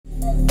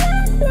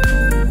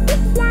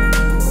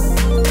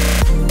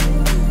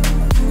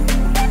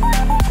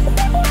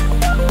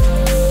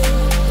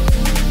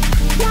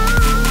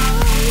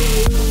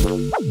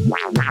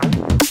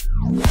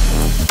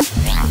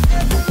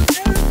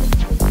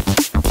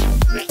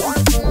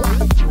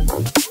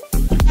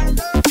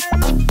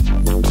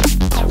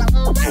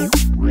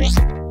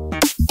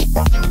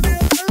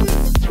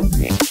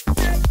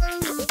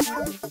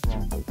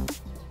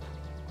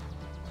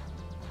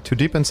Too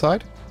deep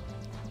inside?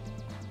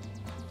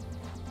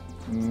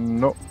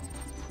 No.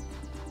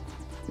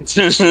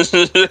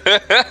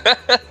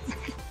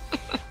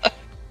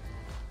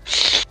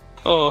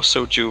 Oh,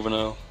 so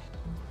juvenile.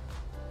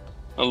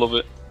 I love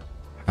it.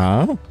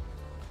 Huh?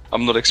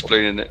 I'm not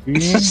explaining it.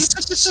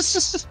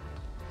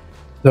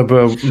 There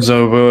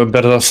were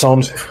better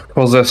sound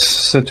for this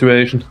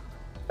situation.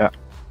 Yeah.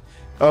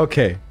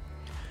 Okay.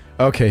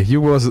 Okay,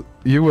 you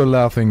were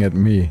laughing at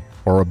me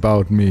or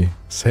about me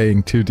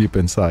saying too deep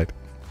inside.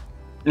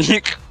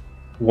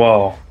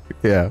 Wow.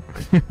 Yeah.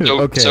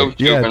 Okay. So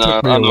yeah, it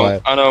took me a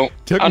while. I know.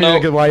 Took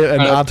me a while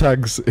and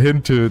Artag's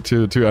hint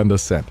to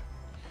understand.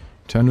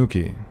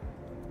 Tanuki.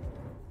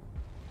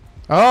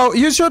 Oh,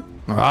 you should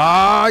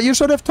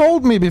have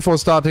told me before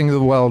starting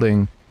the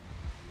welding.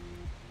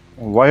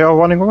 Why are you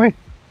running away?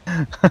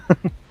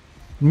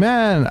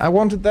 Man, I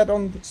wanted that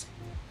on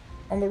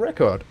the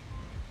record.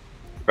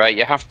 Right,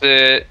 you have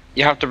to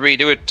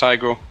redo it,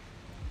 Tigro.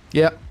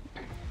 Yeah.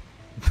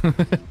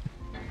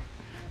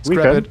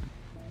 Scrap it.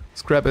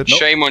 Scrap it.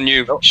 Shame on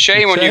you. Nope.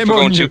 Shame on you for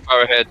going too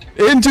far ahead.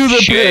 Into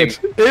the Shame.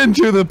 pit.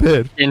 Into the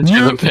pit.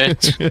 Into the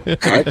pit.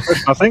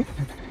 There's nothing.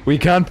 We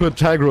can't put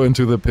Tigro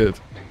into the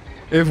pit.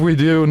 If we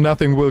do,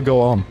 nothing will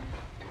go on.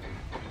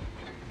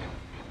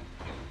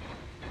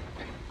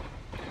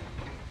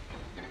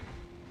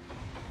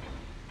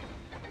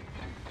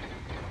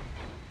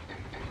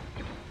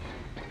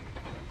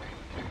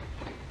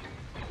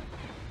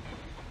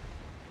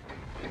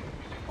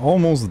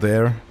 Almost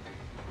there.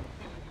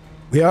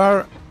 We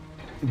are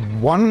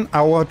 1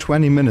 hour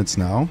 20 minutes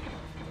now.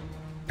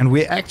 And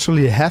we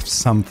actually have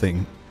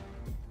something.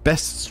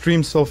 Best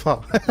stream so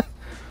far.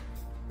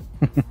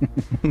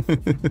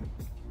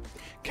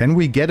 Can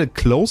we get a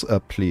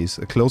close-up, please?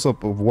 A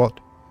close-up of what?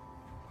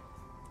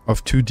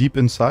 Of Too Deep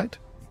Inside?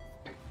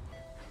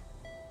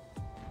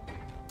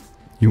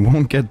 You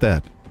won't get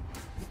that.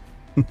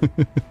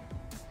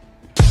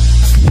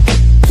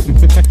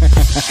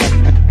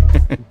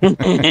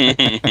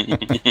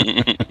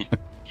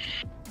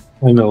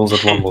 I know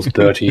that one was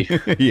dirty.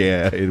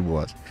 Yeah, it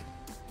was.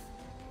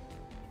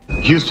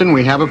 Houston,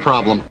 we have a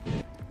problem.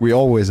 We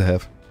always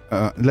have.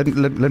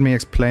 Let me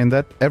explain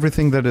that.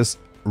 Everything that is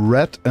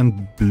red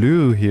and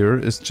blue here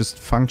is just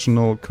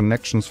functional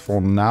connections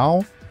for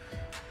now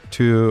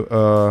to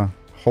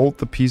hold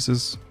the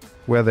pieces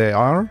where they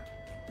are.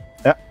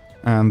 Yeah.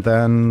 And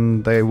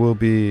then they will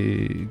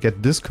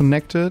get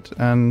disconnected,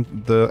 and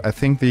I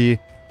think the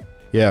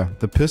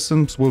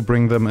pistons will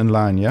bring them in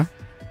line, yeah?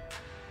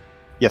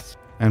 Yes.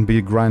 And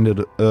be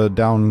grinded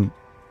down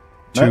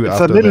No, it's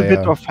a little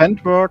bit of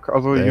handwork.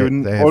 Also,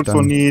 you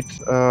also need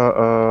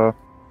to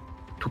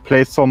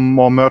place some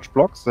more merge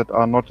blocks that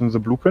are not in the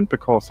blueprint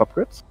because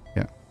subgrids.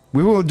 Yeah.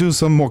 We will do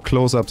some more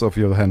close-ups of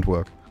your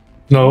handwork.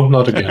 No,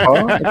 not again.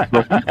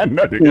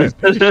 Not again.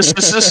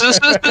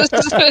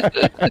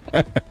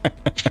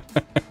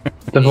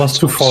 That was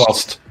too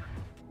fast.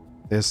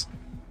 There's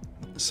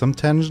some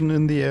tension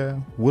in the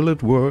air. Will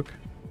it work?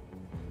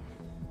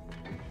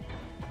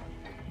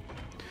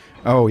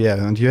 Oh yeah,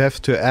 and you have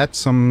to add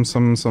some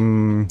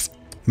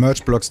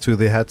merge blocks to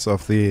the heads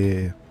of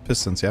the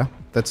pistons, yeah?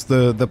 That's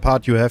the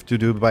part you have to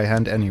do by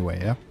hand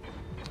anyway, yeah?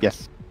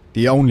 Yes.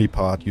 The only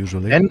part,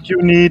 usually. And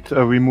you need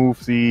to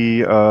remove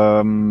the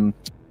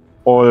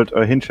old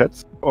hinge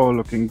heads. Oh,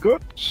 looking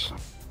good.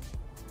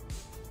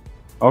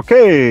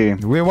 Okay.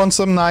 We want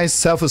some nice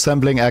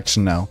self-assembling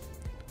action now.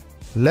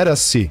 Let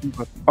us see.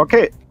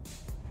 Okay.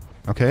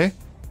 Okay?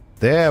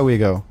 There we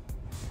go.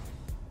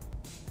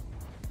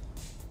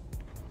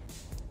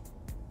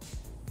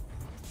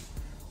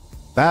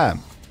 Bam.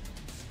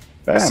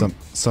 Bam.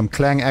 Some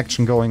clang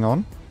action going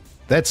on.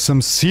 That's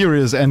some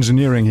serious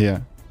engineering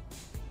here.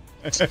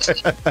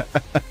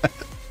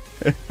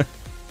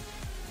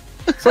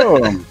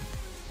 So.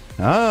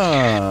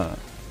 Ah.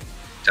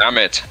 Damn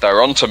it,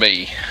 they're onto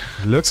me.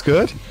 Looks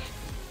good.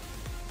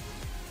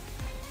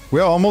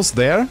 We're almost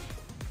there.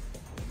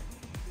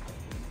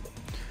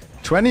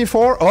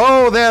 24.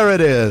 Oh, there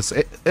it is.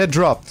 It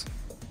dropped.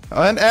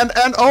 And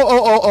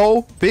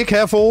oh. Be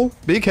careful.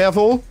 Be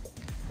careful.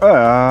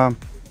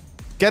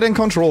 Get in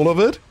control of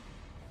it.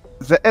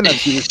 The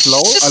energy is low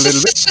a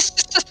little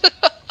bit.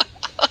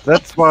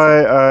 That's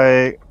why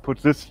I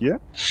put this here.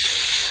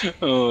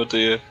 Oh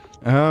dear.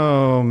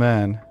 Oh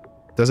man.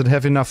 Does it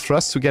have enough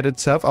thrust to get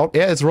itself out?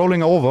 Yeah, it's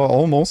rolling over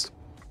almost.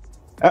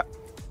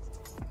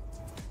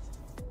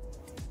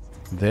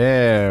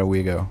 There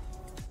we go.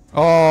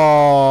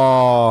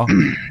 Oh,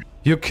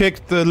 you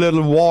kicked the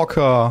little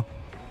walker.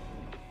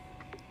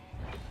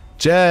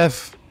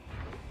 Jeff,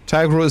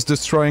 Tigro is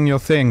destroying your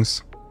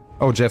things.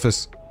 Oh, Jeff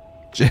is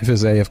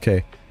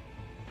AFK.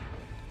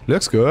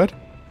 Looks good.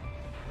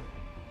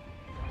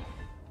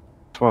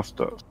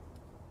 Thrusters.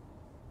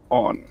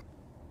 On.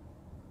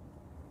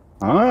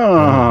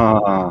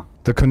 Ah.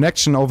 The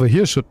connection over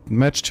here should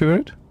match to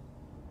it,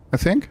 I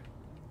think.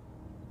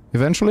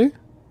 Eventually.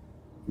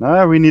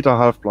 Nah, we need a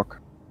half block.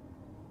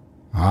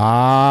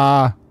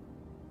 Ah.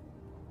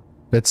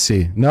 Let's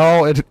see.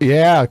 No, it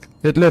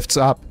lifts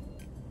up.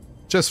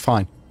 Just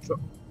fine. So.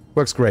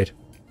 Works great.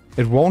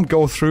 It won't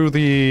go through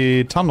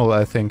the tunnel,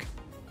 I think.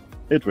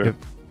 It will.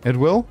 It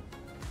will?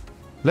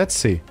 Let's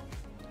see.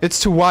 It's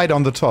too wide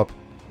on the top.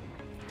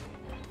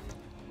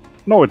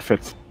 No, it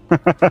fits.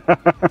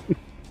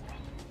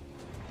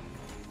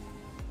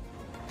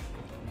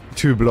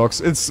 2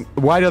 blocks. It's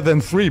wider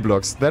than 3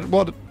 blocks. That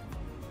what?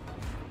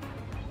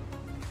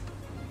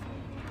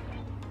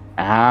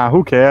 Ah,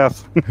 who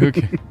cares?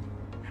 Okay.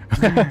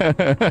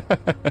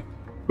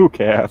 Who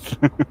cares?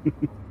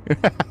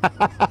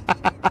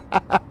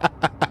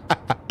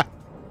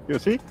 You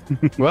see?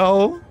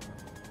 Well,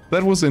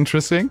 that was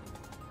interesting.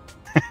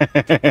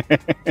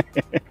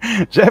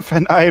 Jeff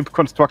and I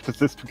constructed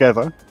this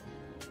together.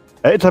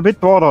 It's a bit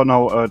broader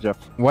now, Jeff.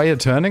 Why are you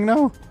turning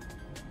now?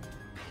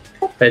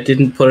 I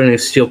didn't put any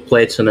steel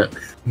plates in it.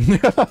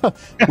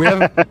 We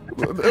have.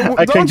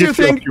 Don't you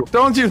think?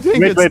 Don't you think?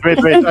 Wait.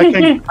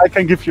 I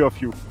can give you a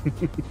few.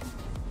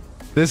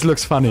 This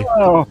looks funny.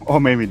 Oh, or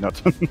maybe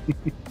not.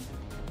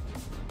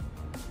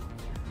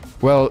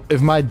 Well,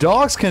 if my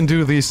dogs can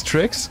do these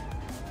tricks,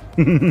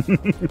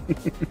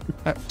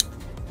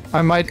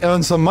 I might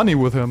earn some money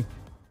with him.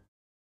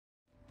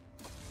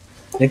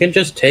 You can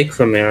just take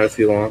from here if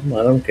you want.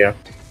 I don't care.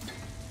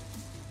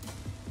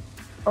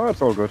 Oh,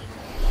 it's all good.